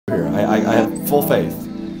I have full faith.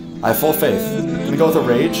 I have full faith. Gonna go with a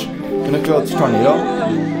Rage. Gonna go with Tornado.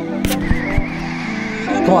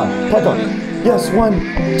 Come on, Pekka. Yes,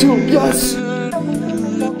 1, 2, yes!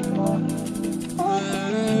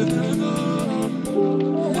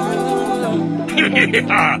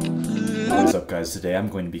 What's up, guys? Today I'm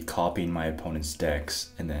going to be copying my opponent's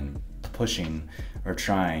decks and then pushing or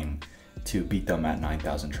trying to beat them at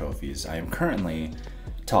 9,000 trophies. I am currently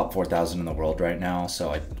top 4,000 in the world right now,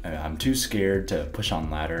 so I'm too scared to push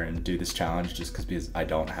on ladder and do this challenge just because I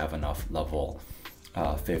don't have enough level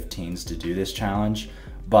 15s to do this challenge.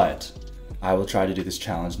 But I will try to do this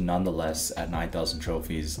challenge nonetheless at 9,000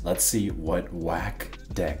 trophies. Let's see what whack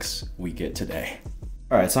decks we get today.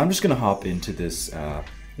 Alright, so I'm just gonna hop into this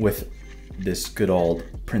with this good old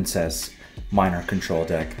Princess Minor Control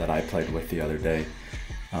deck that I played with the other day.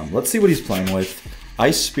 Let's see what he's playing with.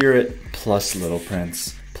 Ice Spirit plus Little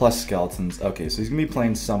Prince plus Skeletons. Okay, so he's gonna be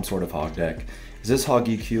playing some sort of Hog deck. Is this Hog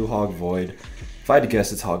EQ, Hog Void? If I had to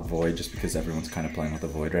guess, it's Hog Void, just because everyone's kind of playing with a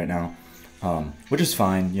Void right now. Which is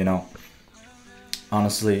fine, you know.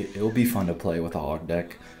 Honestly, it will be fun to play with a Hog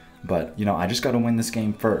deck. But, you know, I just gotta win this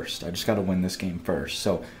game first.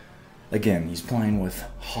 So, again, he's playing with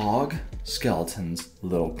Hog, Skeletons,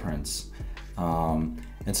 Little Prince. And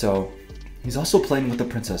so, he's also playing with the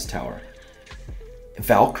Princess Tower.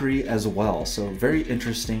 Valkyrie as well, so very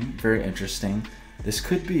interesting, very interesting. This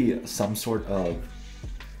could be some sort of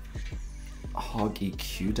Hog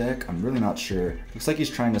EQ deck, I'm really not sure. Looks like he's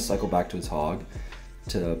trying to cycle back to his Hog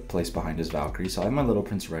to place behind his Valkyrie, so I have my Little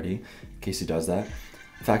Prince ready in case he does that.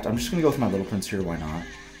 In fact, I'm just gonna go with my Little Prince here, why not?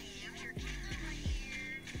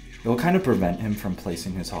 It will kind of prevent him from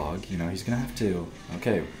placing his Hog, you know, he's gonna have to,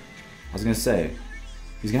 okay, I was gonna say,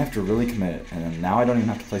 he's gonna have to really commit, and then now I don't even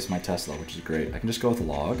have to place my Tesla, which is great. I can just go with a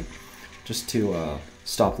Log, just to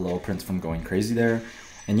stop Little Prince from going crazy there.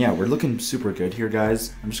 And yeah, we're looking super good here,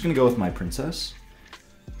 guys. I'm just gonna go with my Princess.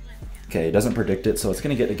 Okay, it doesn't predict it, so it's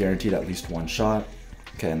gonna get a guaranteed at least one shot.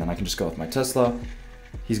 Okay, and then I can just go with my Tesla.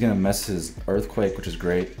 He's gonna mess his Earthquake, which is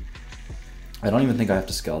great. I don't even think I have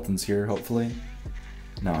to Skeletons here, hopefully.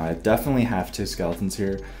 No, I definitely have to Skeletons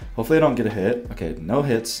here. Hopefully I don't get a hit. Okay, no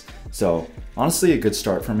hits. So, honestly, a good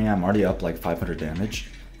start for me. I'm already up like 500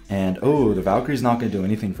 damage. And, oh, the Valkyrie's not going to do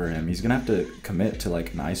anything for him. He's going to have to commit to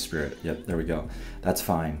like an Ice Spirit. Yep, there we go. That's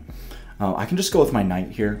fine. I can just go with my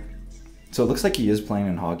Knight here. So it looks like he is playing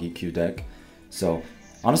in Hog EQ deck. So,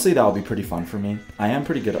 honestly, that will be pretty fun for me. I am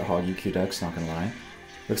pretty good at Hog EQ decks, not going to lie.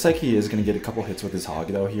 Looks like he is going to get a couple hits with his Hog,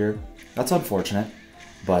 though, here. That's unfortunate.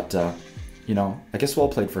 But, you know, I guess well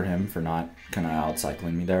played for him for not kind of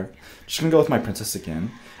out-cycling me there. Just going to go with my Princess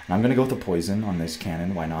again. And I'm going to go with the Poison on this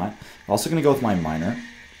cannon, why not? Also going to go with my Miner.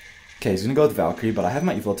 Okay, he's going to go with Valkyrie, but I have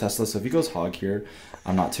my Evil Tesla, so if he goes Hog here,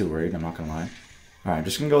 I'm not too worried, I'm not going to lie. Alright, I'm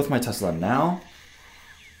just going to go with my Tesla now.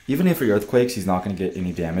 Even if he Earthquakes, he's not going to get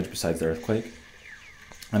any damage besides the Earthquake.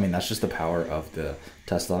 I mean, that's just the power of the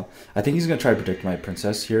Tesla. I think he's going to try to predict my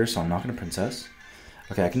Princess here, so I'm not going to Princess.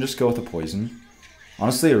 Okay, I can just go with a Poison.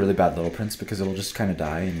 Honestly, a really bad Little Prince because it'll just kind of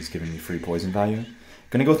die and he's giving me free poison value.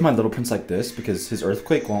 Gonna go with my Little Prince like this because his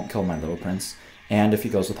Earthquake won't kill my Little Prince. And if he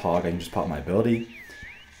goes with Hog, I can just pop my ability.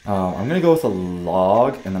 I'm gonna go with a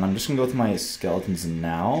Log, and then I'm just gonna go with my Skeletons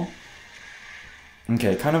now.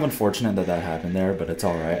 Okay, kind of unfortunate that that happened there, but it's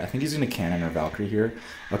alright. I think he's gonna Cannon or Valkyrie here.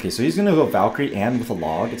 Okay, so he's gonna go Valkyrie and with a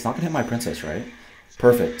Log. It's not gonna hit my Princess, right?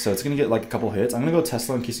 Perfect, so it's gonna get like a couple hits. I'm gonna go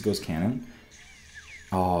Tesla in case he goes Cannon.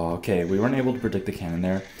 Oh, okay, we weren't able to predict the Cannon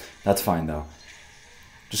there. That's fine, though.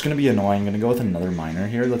 Just gonna be annoying. I'm gonna go with another Miner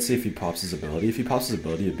here. Let's see if he pops his ability. If he pops his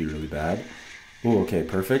ability, it'd be really bad. Ooh, okay,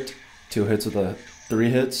 perfect. 2 hits with a 3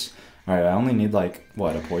 hits. Alright, I only need, like,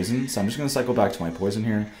 what, a Poison? So I'm just gonna cycle back to my Poison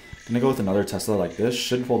here. Gonna go with another Tesla like this.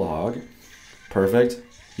 Should pull the Hog. Perfect.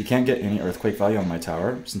 You can't get any Earthquake value on my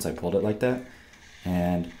tower since I pulled it like that.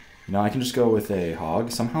 And, you know, I can just go with a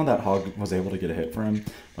Hog. Somehow that Hog was able to get a hit for him.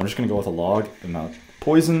 I'm just gonna go with a Log and a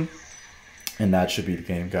Poison, and that should be the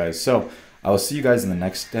game, guys. So I will see you guys in the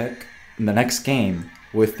next game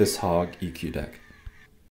with this Hog EQ deck.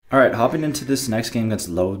 All right, hopping into this next game against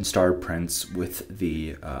Lone Star Prince with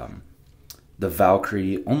the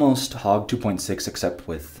Valkyrie, almost Hog 2.6, except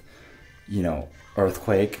with, you know,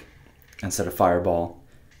 Earthquake instead of Fireball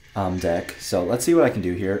deck. So let's see what I can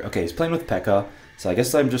do here. Okay, he's playing with Pekka. So I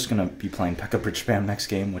guess I'm just gonna be playing Pekka Bridge Spam next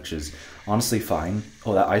game, which is honestly fine.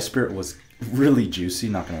 Oh, that Ice Spirit was really juicy,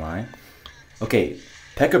 not gonna lie. Okay,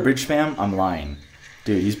 Pekka Bridge Spam, I'm lying.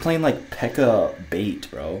 Dude, he's playing like Pekka Bait,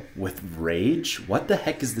 bro, with Rage. What the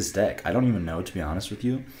heck is this deck? I don't even know, to be honest with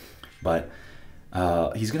you. But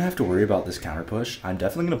he's gonna have to worry about this counter push. I'm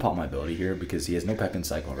definitely gonna pop my ability here because he has no Pekka in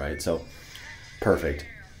cycle, right? So, perfect.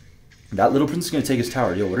 That little prince is gonna take his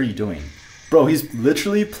tower. Yo, what are you doing? Bro, he's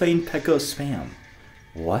literally playing P.E.K.K.A spam.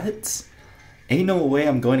 What? Ain't no way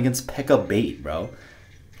I'm going against P.E.K.K.A bait, bro.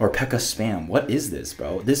 Or P.E.K.K.A spam. What is this,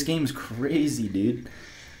 bro? This game's crazy, dude.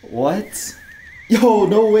 What? Yo,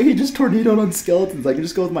 no way. He just tornadoed on skeletons. I can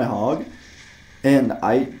just go with my hog. And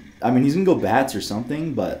I mean, he's gonna go bats or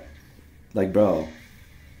something, but, like, bro,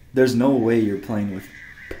 there's no way you're playing with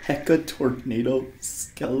P.E.K.K.A tornado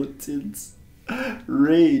skeletons.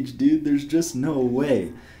 Rage, dude. There's just no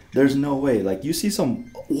way. There's no way. Like, you see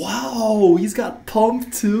some... Wow, he's got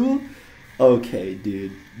pump too? Okay,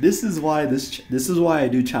 dude. This is why I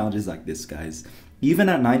do challenges like this, guys. Even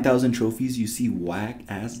at 9,000 trophies, you see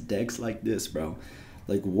whack-ass decks like this, bro.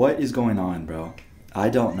 Like, what is going on, bro? I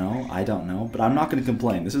don't know. But I'm not going to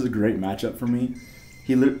complain. This is a great matchup for me.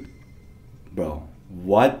 Bro,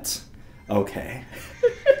 what? Okay.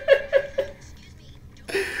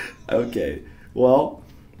 Okay. Well,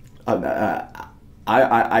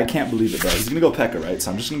 I can't believe it, bro. He's going to go P.E.K.K.A, right? So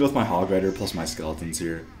I'm just going to go with my Hog Rider plus my Skeletons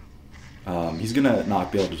here. He's going to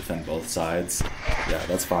not be able to defend both sides. Yeah,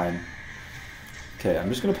 that's fine. Okay, I'm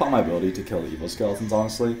just going to pop my ability to kill Evil Skeletons,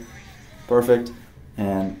 honestly. Perfect.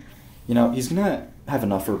 And, you know, he's going to have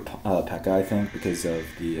enough for P.E.K.K.A, I think, because of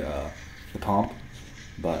the pump.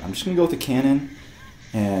 But I'm just going to go with the cannon.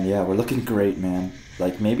 And, yeah, we're looking great, man.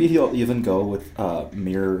 Like, maybe he'll even go with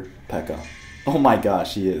Mirror P.E.K.K.A. Oh my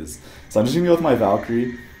gosh, he is. So I'm just going to go with my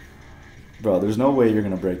Valkyrie. Bro, there's no way you're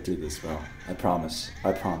going to break through this, bro. I promise.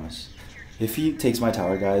 I promise. If he takes my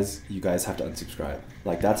tower, guys, you guys have to unsubscribe.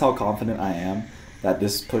 Like, that's how confident I am that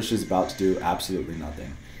this push is about to do absolutely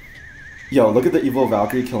nothing. Yo, look at the evil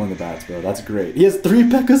Valkyrie killing the bats, bro. That's great. He has 3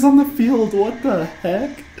 P.E.K.K.As on the field. What the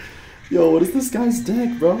heck? Yo, what is this guy's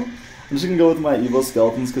deck, bro? I'm just going to go with my evil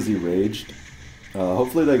Skeletons because he raged.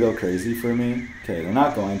 Hopefully they go crazy for me. Okay, they're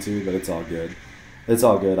not going to, but it's all good. It's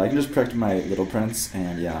all good. I can just protect my little prince,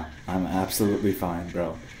 and yeah, I'm absolutely fine,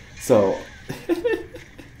 bro. So,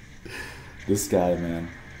 this guy, man.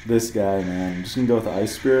 I'm just going to go with the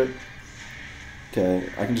Ice Spirit. Okay,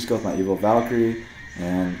 I can just go with my evil Valkyrie,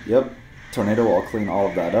 and yep, Tornado will clean all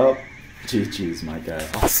of that up. GG's, my guy.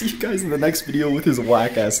 I'll see you guys in the next video with his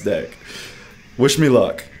whack-ass deck. Wish me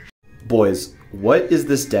luck. Boys, what is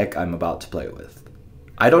this deck I'm about to play with?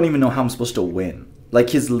 I don't even know how I'm supposed to win.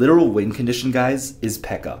 Like, his literal win condition, guys, is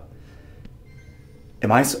P.E.K.K.A.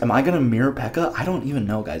 Am I gonna mirror P.E.K.K.A? I don't even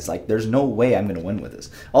know, guys. Like, there's no way I'm gonna win with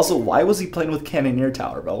this. Also, why was he playing with Cannoneer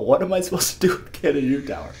Tower, bro? What am I supposed to do with Cannoneer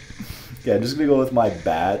Tower? Okay, I'm just gonna go with my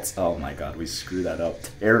bats. Oh my god, we screwed that up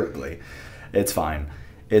terribly. It's fine.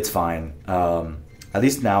 It's fine. At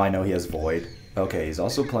least now I know he has Void. Okay, he's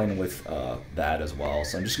also playing with that as well.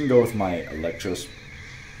 So I'm just gonna go with my Electros.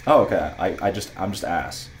 Oh, okay. I'm just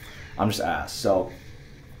ass. I'm just ass. So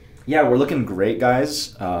yeah, we're looking great,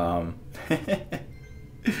 guys. Oh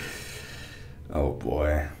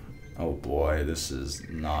boy. Oh boy, this is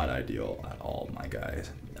not ideal at all, my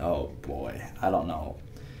guys. Oh boy, I don't know.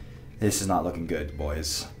 This is not looking good,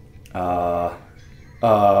 boys.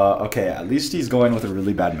 Okay, at least he's going with a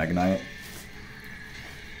really bad Mega Knight.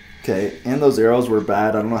 Okay, and those arrows were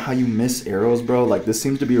bad. I don't know how you miss arrows, bro. Like, this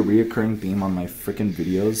seems to be a reoccurring theme on my freaking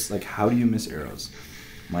videos. Like, how do you miss arrows?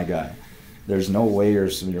 My guy. There's no way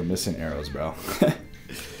you're missing arrows, bro.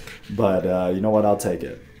 But, you know what? I'll take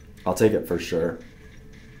it. I'll take it for sure.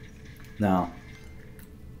 Now,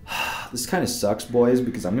 this kind of sucks, boys,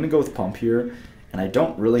 because I'm going to go with Pump here, and I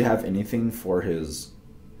don't really have anything for his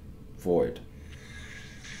Void.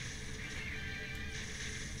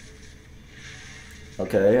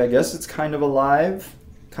 Okay, I guess it's kind of alive.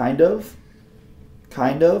 Kind of.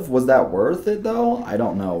 Kind of. Was that worth it, though? I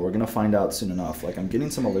don't know. We're going to find out soon enough. Like, I'm getting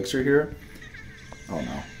some elixir here. Oh,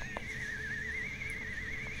 no.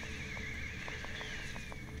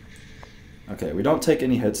 Okay, we don't take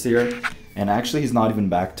any hits here. And actually, he's not even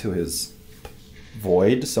back to his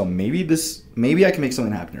Void. So maybe I can make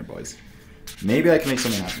something happen here, boys. Maybe I can make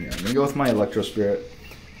something happen here. I'm going to go with my Electro Spirit.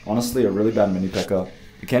 Honestly, a really bad mini P.E.K.K.A.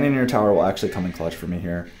 The Cannoneer Tower will actually come in clutch for me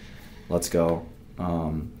here. Let's go.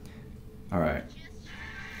 Alright.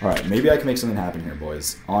 Alright, maybe I can make something happen here,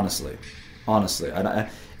 boys. Honestly.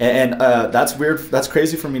 That's weird. That's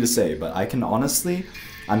crazy for me to say, but I can honestly,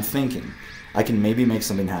 I'm thinking I can maybe make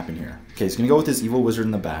something happen here. Okay, he's going to go with his Evil Wizard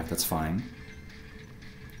in the back. That's fine.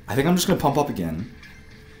 I think I'm just going to pump up again.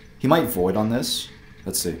 He might Void on this.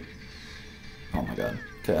 Let's see. Oh my god.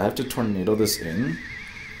 Okay, I have to Tornado this in.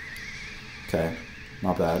 Okay.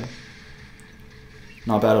 Not bad.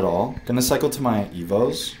 Not bad at all. Gonna cycle to my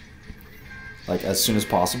Evos. Like, as soon as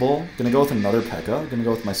possible. Gonna go with another P.E.K.K.A. Gonna go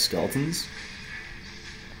with my Skeletons.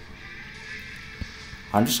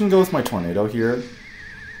 I'm just gonna go with my Tornado here.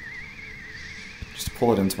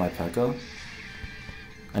 pull it into my P.E.K.K.A.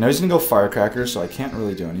 I know he's gonna go Firecracker, so I can't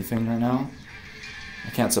really do anything right now. I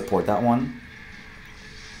can't support that one.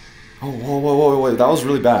 Oh, whoa, whoa, whoa, wait, that was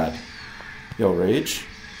really bad. Yo, Rage.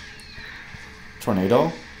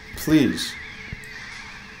 Tornado. Please.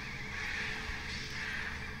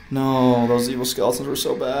 No, those evil skeletons were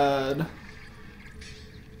so bad.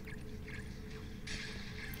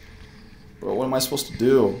 Bro, what am I supposed to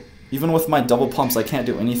do? Even with my double pumps, I can't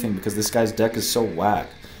do anything because this guy's deck is so whack.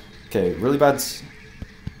 Okay, really bad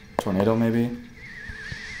tornado maybe?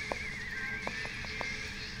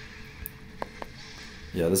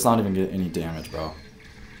 Yeah, this is not even getting any damage, bro.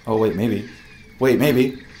 Oh, wait, maybe. Wait,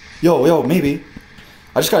 maybe. Yo, maybe.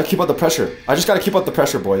 I just gotta keep up the pressure. I just gotta keep up the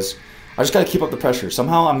pressure, boys. I just gotta keep up the pressure.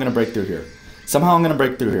 Somehow I'm gonna break through here. Somehow I'm gonna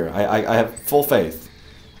break through here. I have full faith.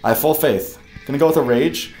 I have full faith. Gonna go with a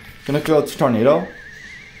Rage. Gonna go with Tornado.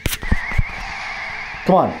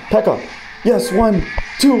 Come on, P.E.K.K.A. Yes, 1,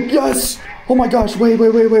 2, yes! Oh my gosh,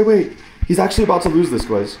 wait. He's actually about to lose this,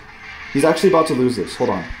 guys. He's actually about to lose this. Hold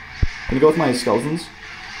on. Gonna go with my skeletons.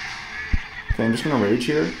 Okay, I'm just gonna Rage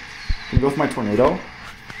here. Gonna go with my Tornado.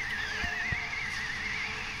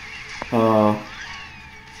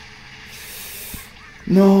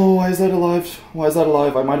 No, why is that alive? Why is that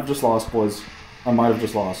alive? I might have just lost, boys. I might have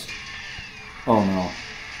just lost. Oh no.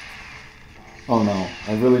 Oh no,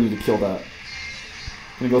 I really need to kill that.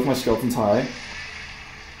 Gonna go with my skeletons high.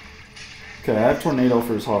 Okay, I have Tornado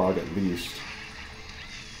for his hog at least.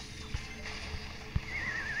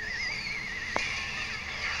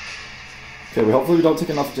 Okay, hopefully we don't take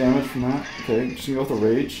enough damage from that. Okay, just gonna go with a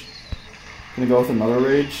Rage. Gonna go with another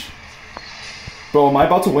Rage. Bro, am I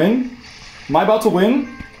about to win? Am I about to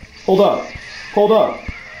win? Hold up. Hold up.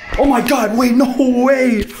 Oh my god, wait, no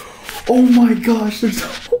way! Oh my gosh,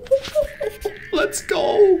 there's... Let's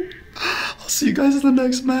go! I'll see you guys in the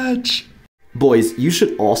next match. Boys, you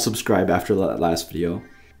should all subscribe after that last video.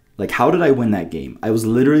 Like, how did I win that game? I was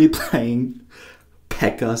literally playing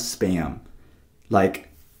P.E.K.K.A. spam. Like,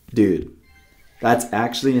 dude, that's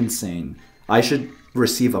actually insane. I should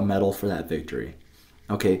receive a medal for that victory.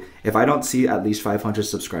 Okay, if I don't see at least 500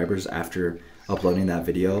 subscribers after uploading that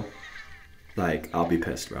video, like, I'll be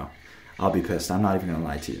pissed, bro. I'll be pissed. I'm not even gonna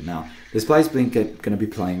lie to you. Now, this play's gonna be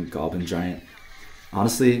playing Goblin Giant.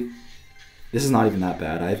 Honestly, this is not even that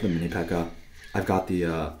bad. I have the mini P.E.K.K.A. I've got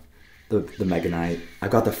the Mega Knight.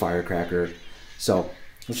 I've got the Firecracker. So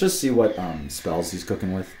let's just see what spells he's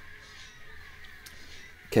cooking with.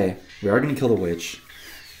 Okay, we are gonna kill the witch.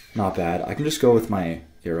 Not bad. I can just go with my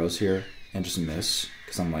arrows here and just miss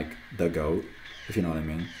because I'm like the GOAT, if you know what I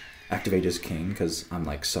mean. Activate as king because I'm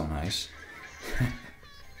like so nice.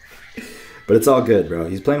 But it's all good, bro.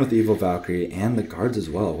 He's playing with the Evil Valkyrie and the guards as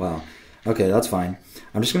well. Wow. Okay, that's fine.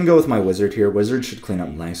 I'm just going to go with my wizard here. Wizard should clean up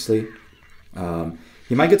nicely.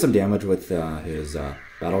 He might get some damage with his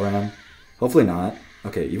battle ram. Hopefully not.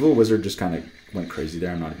 Okay, Evil Wizard just kind of went crazy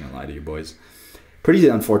there. I'm not even going to lie to you boys. Pretty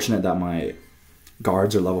unfortunate that my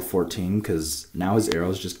guards are level 14 because now his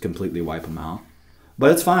arrows just completely wipe him out.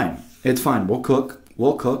 But it's fine. It's fine. We'll cook.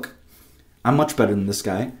 We'll cook. I'm much better than this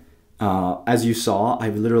guy. As you saw, I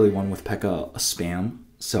literally won with P.E.K.K.A. a spam.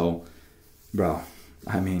 So, bro,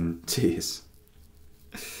 I mean, jeez.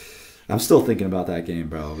 I'm still thinking about that game,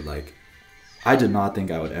 bro. Like, I did not think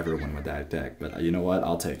I would ever win with that deck. But you know what?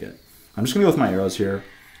 I'll take it. I'm just going to go with my arrows here,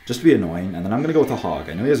 just to be annoying. And then I'm going to go with a hog.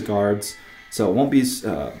 I know he has guards, so it won't be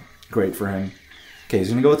great for him. Okay, he's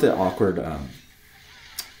going to go with the awkward,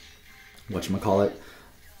 whatchamacallit,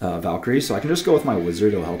 Valkyrie. So I can just go with my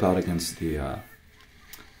wizard. It'll help out against the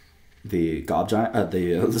Gob Giant,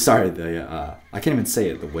 I can't even say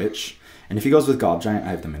it, the witch. And if he goes with Gob Giant, I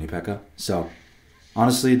have the mini P.E.K.K.A. So,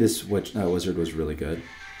 honestly, this wizard was really good.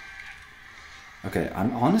 Okay,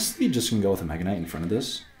 I'm honestly just going to go with a Mega Knight in front of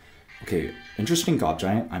this. Okay, interesting Gob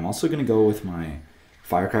Giant. I'm also going to go with my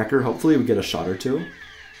Firecracker. Hopefully we get a shot or two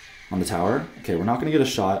on the tower. Okay, we're not going to get a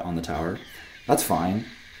shot on the tower. That's fine,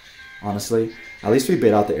 honestly. At least we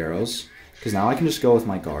bait out the arrows. Because now I can just go with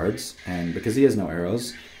my guards. And because he has no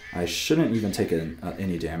arrows, I shouldn't even take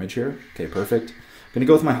any damage here. Okay, perfect. I'm going to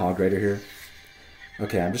go with my Hog Rider here.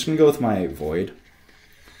 Okay, I'm just going to go with my Void,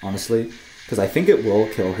 honestly. Because I think it will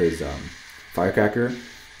kill his Firecracker.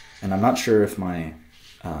 And I'm not sure if my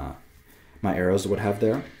my arrows would have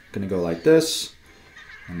there. I'm going to go like this.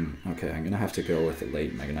 And, okay, I'm going to have to go with a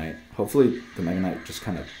late Mega Knight. Hopefully the Mega Knight just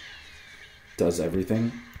kind of does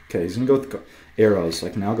everything. Okay, he's going to go with arrows. So I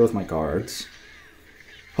can now go with my guards.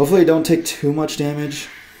 Hopefully I don't take too much damage.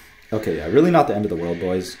 Okay, yeah, really not the end of the world,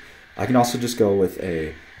 boys. I can also just go with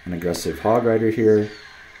an aggressive Hog Rider here.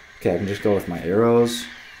 Okay, I can just go with my arrows.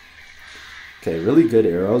 Okay, really good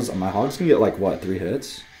arrows. My hog's gonna get like what, 3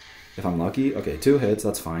 hits? If I'm lucky. Okay, 2 hits,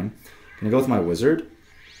 that's fine. Gonna go with my wizard.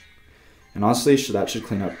 And honestly, that should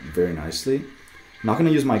clean up very nicely. I'm not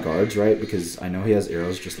gonna use my guards, right? Because I know he has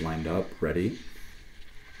arrows just lined up, ready.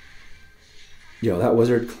 Yo, that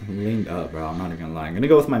wizard cleaned up, bro. I'm not even gonna lie. I'm gonna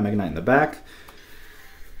go with my Mega Knight in the back.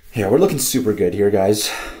 Yeah, we're looking super good here,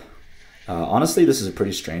 guys. Honestly, this is a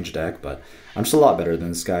pretty strange deck, but I'm just a lot better than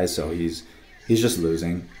this guy, so he's just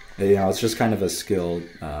losing. You know, it's just kind of a skill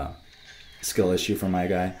issue for my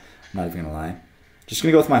guy. I'm not even gonna lie. Just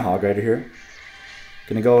gonna go with my Hog Rider here.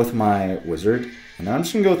 Gonna go with my Wizard, and then I'm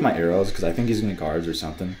just gonna go with my arrows because I think he's gonna guards or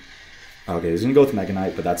something. Okay, he's gonna go with Mega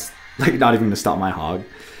Knight, but that's like not even gonna stop my Hog.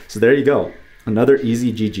 So there you go, another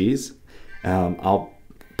easy GG's. I'll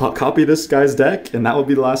copy this guy's deck, and that will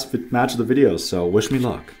be the last match of the video. So wish me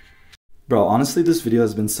luck, bro. Honestly, this video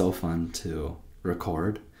has been so fun to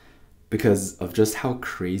record because of just how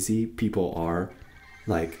crazy people are,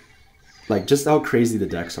 like just how crazy the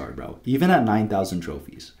decks are, bro. Even at 9,000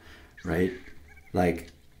 trophies, right?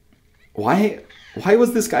 Like, why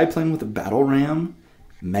was this guy playing with a Battle Ram,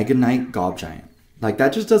 Mega Knight, Gob Giant? Like,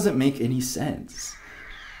 that just doesn't make any sense.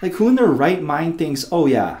 Like, who in their right mind thinks, oh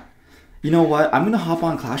yeah, you know what, I'm gonna hop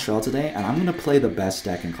on Clash Royale today and I'm gonna play the best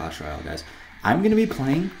deck in Clash Royale, guys. I'm gonna be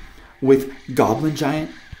playing with Goblin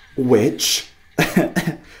Giant, Witch,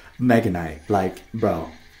 Mega Knight. Like,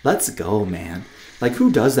 bro, let's go, man. Like,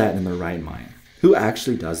 who does that in their right mind? Who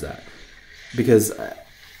actually does that? Because,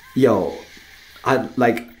 yo,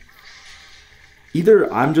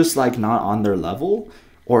 either I'm just like not on their level,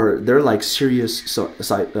 or they're like serious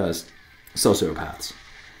sociopaths.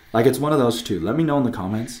 Like, it's one of those two. Let me know in the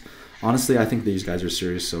comments. Honestly, I think these guys are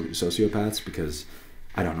serious sociopaths because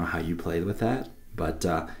I don't know how you played with that. But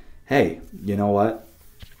hey, you know what?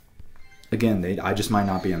 Again, I just might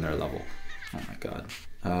not be on their level. Oh my god.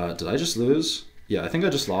 Did I just lose? Yeah, I think I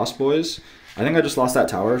just lost, boys. I think I just lost that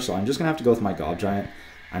tower, so I'm just going to have to go with my Gob Giant.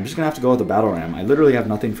 I'm just going to have to go with the Battle Ram. I literally have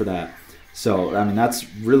nothing for that. So, I mean, that's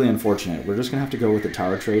really unfortunate. We're just going to have to go with the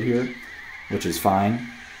tower trade here, which is fine.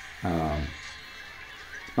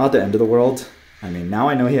 Not the end of the world. I mean, now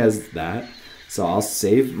I know he has that. So I'll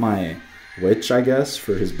save my Witch, I guess,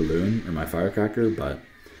 for his balloon or my Firecracker. But,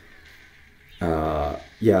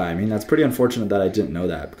 yeah, I mean, that's pretty unfortunate that I didn't know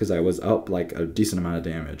that because I was up like a decent amount of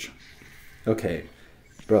damage. Okay,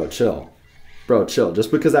 bro, chill. Bro, chill. Just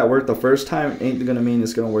because that worked the first time ain't gonna mean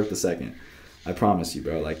it's gonna work the second. I promise you,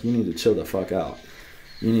 bro. Like, you need to chill the fuck out.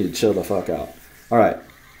 You need to chill the fuck out. Alright.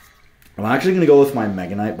 I'm actually gonna go with my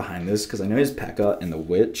Mega Knight behind this because I know his P.E.K.K.A. and the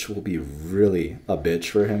Witch will be really a bitch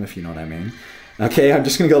for him, if you know what I mean. Okay, I'm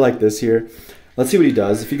just gonna go like this here. Let's see what he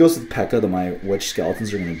does. If he goes with P.E.K.K.A., then my Witch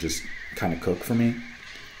Skeletons are gonna just kind of cook for me.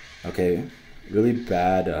 Okay, really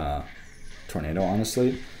bad tornado,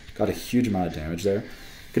 honestly. Got a huge amount of damage there.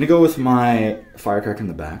 Gonna go with my Firecracker in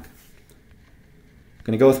the back.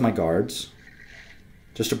 Gonna go with my guards.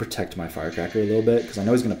 Just to protect my Firecracker a little bit, because I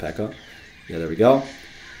know he's gonna P.E.K.K.A. Yeah, there we go.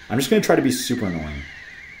 I'm just gonna try to be super annoying.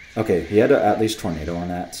 Okay, he had at least tornado on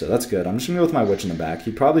that, so that's good. I'm just gonna go with my Witch in the back.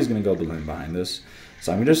 He probably is gonna go balloon behind this.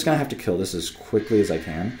 So I'm just gonna have to kill this as quickly as I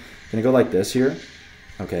can. Gonna go like this here.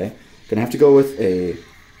 Okay. Gonna have to go with a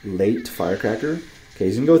late Firecracker. Okay,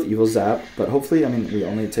 he's gonna go with Evil Zap, but hopefully, I mean, we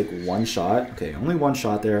only take one shot. Okay, only one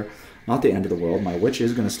shot there. Not the end of the world. My Witch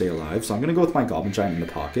is gonna stay alive, so I'm gonna go with my Goblin Giant in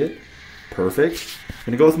the pocket. Perfect.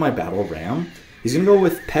 Gonna go with my Battle Ram. He's gonna go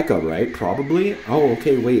with P.E.K.K.A., right? Probably. Oh,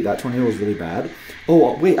 okay, wait, that tornado was really bad.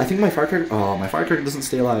 Oh, wait, I think my Firecracker, oh, my Firecracker doesn't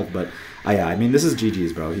stay alive, but, yeah, I mean, this is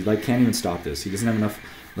GG's, bro. He, like, can't even stop this. He doesn't have enough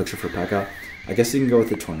elixir for P.E.K.K.A. I guess he can go with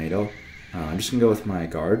the tornado. I'm just gonna go with my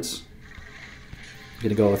guards. I'm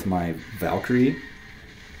gonna go with my Valkyrie.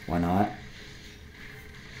 Why not?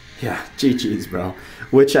 Yeah, GG's, bro.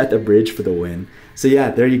 Witch at the bridge for the win. So yeah,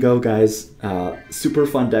 there you go, guys. Super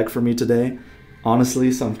fun deck for me today.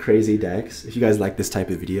 Honestly, some crazy decks. If you guys like this type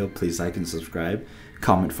of video, please like and subscribe.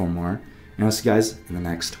 Comment for more. And I'll see you guys in the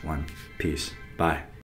next one. Peace. Bye.